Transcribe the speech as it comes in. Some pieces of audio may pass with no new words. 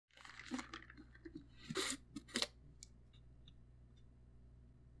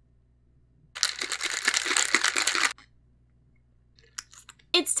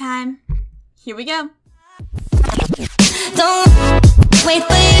It's time. Here we go. Don't wait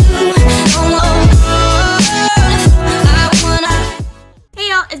for you. Hey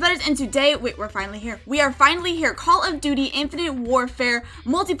y'all, it's Butters, and today, we're finally here. We are finally here. Call of Duty Infinite Warfare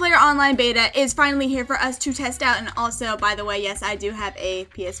multiplayer online beta is finally here for us to test out. And also, by the way, yes, I do have a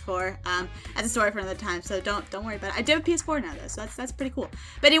PS4. That's a story for another time, so don't worry about it. I do have a PS4 now though, so that's pretty cool.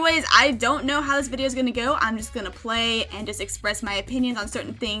 But anyways, I don't know how this video is gonna go. I'm just gonna play and just express my opinions on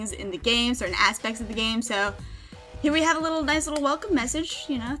certain things in the game, certain aspects of the game. So here we have a nice little welcome message,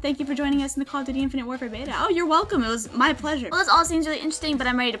 you know. Thank you for joining us in the Call of Duty Infinite Warfare beta. Oh, you're welcome. It was my pleasure. Well, this all seems really interesting, but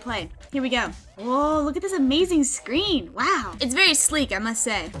I'm ready to play. Here we go. Whoa, look at this amazing screen. Wow. It's very sleek, I must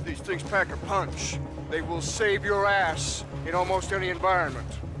say. These things pack a punch. They will save your ass in almost any environment.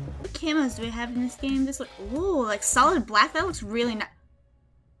 What camos do we have in this game? This look, ooh, like solid black. That looks really nice.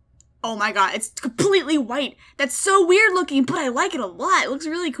 Oh my god, it's completely white. That's so weird looking, but I like it a lot. It looks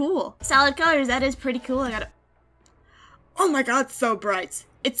really cool. Solid colors, that is pretty cool. I gotta... Oh my god, it's so bright.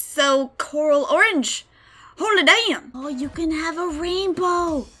 It's so coral orange. Holy damn. Oh, you can have a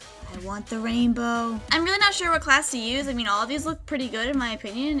rainbow. I want the rainbow. I'm really not sure what class to use. I mean, all of these look pretty good in my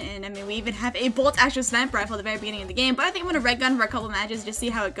opinion. And I mean, we even have a bolt-action sniper rifle at the very beginning of the game. But I think I'm gonna red gun for a couple matches, just see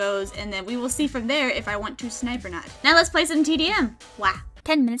how it goes. And then we will see from there if I want to snipe or not. Now let's play some TDM. Wow.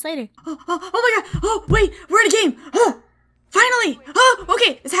 10 minutes later. Oh my god. Oh, wait, we're in a game. Oh. Finally! Oh,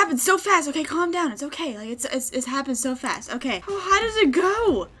 okay, this happened so fast. Okay, calm down. It's okay. Like it's happened so fast. Okay. Oh, how does it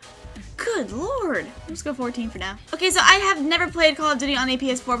go? Good lord. Let's go 14 for now. Okay, so I have never played Call of Duty on a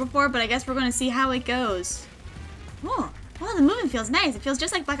PS4 before, but I guess we're gonna see how it goes. Oh, wow, the movement feels nice. It feels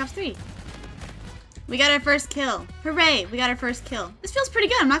just like Black Ops 3. We got our first kill. Hooray, we got our first kill. This feels pretty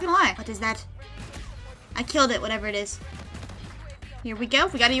good, I'm not gonna lie. What is that? I killed it, whatever it is. Here we go.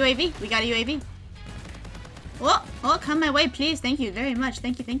 We got a UAV. We got a UAV. Oh, come my way, please. Thank you very much.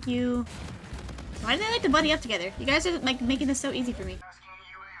 Thank you. Why do they like to buddy up together? You guys are like making this so easy for me.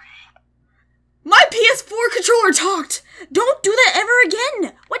 My PS4 controller talked! Don't do that ever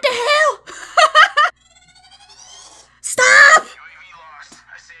again! What the hell? Stop! UAV lost.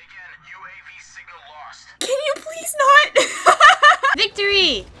 I say again, UAV signal lost. Can you please not?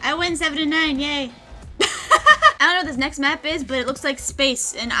 Victory! I win 7-9, yay. I don't know what this next map is, but it looks like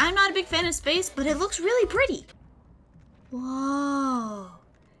space. And I'm not a big fan of space, but it looks really pretty. Whoa.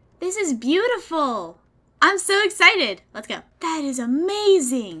 This is beautiful. I'm so excited. Let's go. That is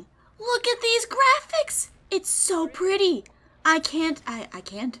amazing. Look at these graphics. It's so pretty. I can't.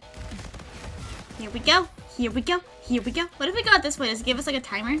 Here we go. Here we go. Here we go. What if we go out this way? Does it give us like a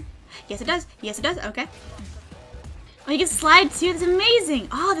timer? Yes, it does. Yes, it does. Okay. Oh, you can slide too. That's amazing.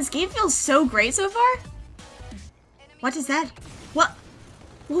 Oh, this game feels so great so far. What is that? What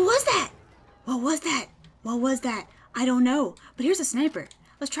was that? What was that? What was that? I don't know. But here's a sniper.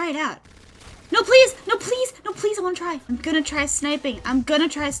 Let's try it out. No, please! No, please! No, please, I want to try. I'm gonna try sniping.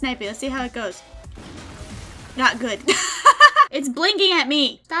 Let's see how it goes. Not good. It's blinking at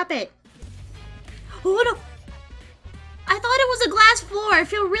me. Stop it. Oh, no. I thought it was a glass floor. I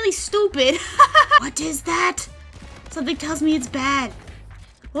feel really stupid. What is that? Something tells me it's bad.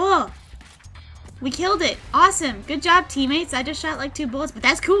 Whoa. We killed it. Awesome. Good job, teammates. I just shot like 2 bullets, but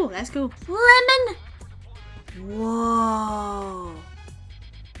that's cool. That's cool. Lemon. Whoa.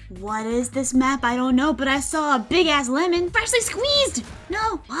 What is this map? I don't know, but I saw a big-ass lemon. Freshly squeezed.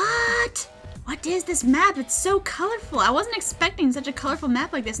 No. What? What is this map? It's so colorful. I wasn't expecting such a colorful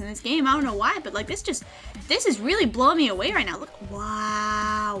map like this in this game. I don't know why, but like this is really blowing me away right now. Look.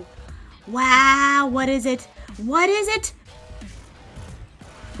 Wow. Wow. What is it? What is it?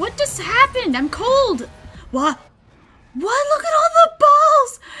 What just happened? I'm cold. What? What? Look at all the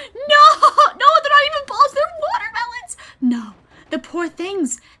balls. No, they're not even balls. They're watermelons. No, the poor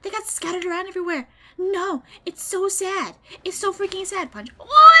things. They got scattered around everywhere. No, it's so sad. It's so freaking sad, Punch. Oh,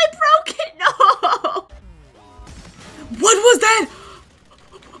 I broke it. No. What was that?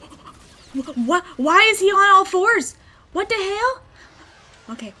 What? Why is he on all fours? What the hell?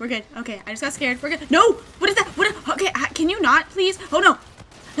 Okay, we're good. Okay, I just got scared. We're good. No, what is that? What? Okay, can you not, please? Oh, no.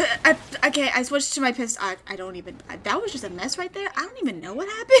 Okay, I switched to my pistol. I don't even. That was just a mess right there. I don't even know what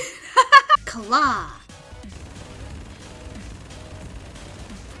happened. Claw.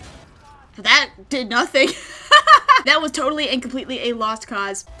 That did nothing. That was totally and completely a lost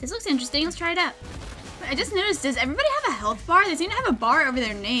cause. This looks interesting. Let's try it out. I just noticed, does everybody have a health bar? They seem to have a bar over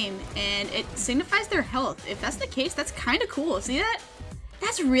their name, and it signifies their health. If that's the case, that's kind of cool. See that?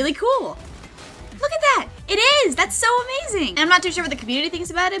 That's really cool. Look at that! It is! That's so amazing! And I'm not too sure what the community thinks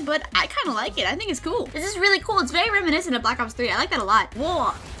about it, but I kind of like it. I think it's cool. This is really cool. It's very reminiscent of Black Ops 3. I like that a lot.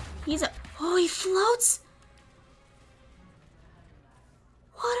 Whoa! Oh, he floats?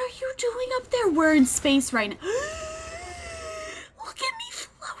 What are you doing up there? We're in space right now. Look at me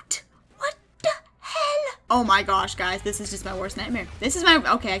float. What the hell? Oh my gosh, guys. This is just my worst nightmare. This is my...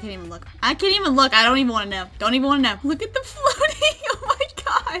 Okay, I can't even look. I can't even look. I don't even want to know. Don't even want to know. Look at the floating. Oh my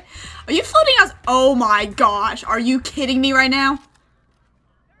god. Are you floating out? Oh my gosh. Are you kidding me right now?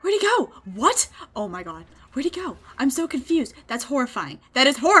 Where'd he go? What? Oh my god. Where'd he go? I'm so confused. That's horrifying. That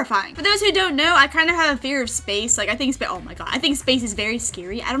is horrifying. For those who don't know, I kind of have a fear of space. Like, I think oh my god. I think space is very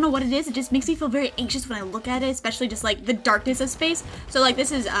scary. I don't know what it is. It just makes me feel very anxious when I look at it, especially just like the darkness of space. So like,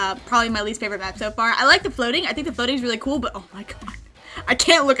 this is probably my least favorite map so far. I like the floating. I think the floating is really cool, but oh my god. I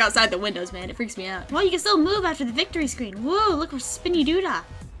can't look outside the windows, man. It freaks me out. Well, you can still move after the victory screen. Whoa, look, we're spinny doodah.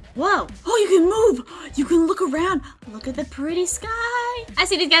 Whoa. Oh, you can move. You can look around. Look at the pretty sky. I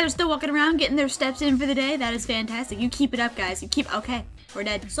see these guys are still walking around, getting their steps in for the day. That is fantastic. You keep it up, guys. You keep... Okay, we're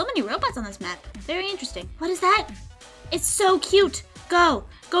dead. So many robots on this map. Very interesting. What is that? It's so cute. Go.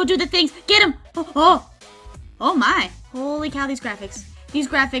 Go do the things. Get him. Oh my. Holy cow, these graphics. These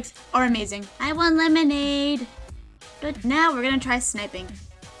graphics are amazing. I want lemonade. But now we're going to try sniping.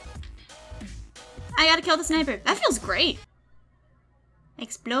 I got to kill the sniper. That feels great.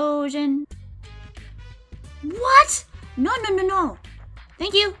 Explosion. What? No, no, no, no.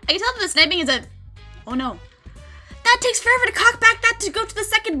 Thank you. I can tell that the sniping is a... Oh no. That takes forever to cock back that to go to the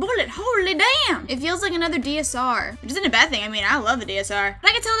second bullet. Holy damn. It feels like another DSR, which isn't a bad thing. I mean, I love the DSR. But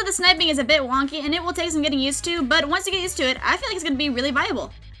I can tell that the sniping is a bit wonky and it will take some getting used to, but once you get used to it, I feel like it's going to be really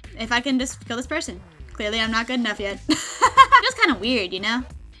viable. If I can just kill this person. Clearly, I'm not good enough yet. It feels kind of weird, you know?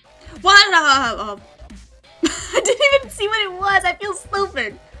 What? I didn't even see what it was. I feel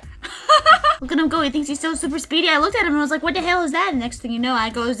stupid. Look at him go. He thinks he's so super speedy. I looked at him and I was like, what the hell is that? And next thing you know, I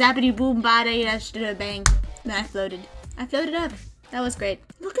go zappity boom bada da bang. Then I floated. I floated up. That was great.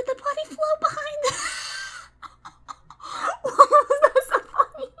 Look at the bloody float behind. That was so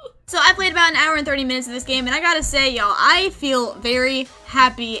funny. So I played about an hour and 30 minutes of this game, and I gotta say, y'all, I feel very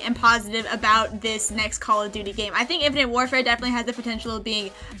happy and positive about this next Call of Duty game. I think Infinite Warfare definitely has the potential of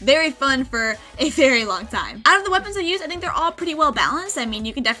being very fun for a very long time. Out of the weapons I use, I think they're all pretty well balanced. I mean,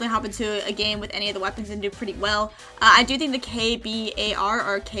 you can definitely hop into a game with any of the weapons and do pretty well. I do think the KBAR,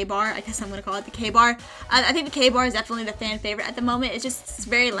 or K-Bar, I guess I'm gonna call it the K-Bar. I think the K-Bar is definitely the fan favorite at the moment. It's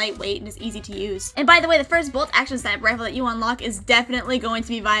very lightweight and it's easy to use. And by the way, the first bolt action sniper rifle that you unlock is definitely going to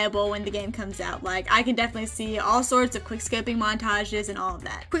be viable when the game comes out. Like, I can definitely see all sorts of quick-scoping montages and all of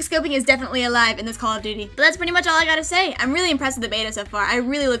that. Quick-scoping is definitely alive in this Call of Duty. But that's pretty much all I gotta say. I'm really impressed with the beta so far. I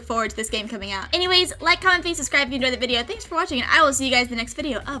really look forward to this game coming out. Anyways, like, comment, please subscribe if you enjoyed the video. Thanks for watching, and I will see you guys in the next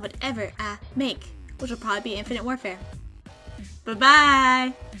video of whatever I make, which will probably be Infinite Warfare.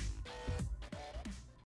 Bye-bye!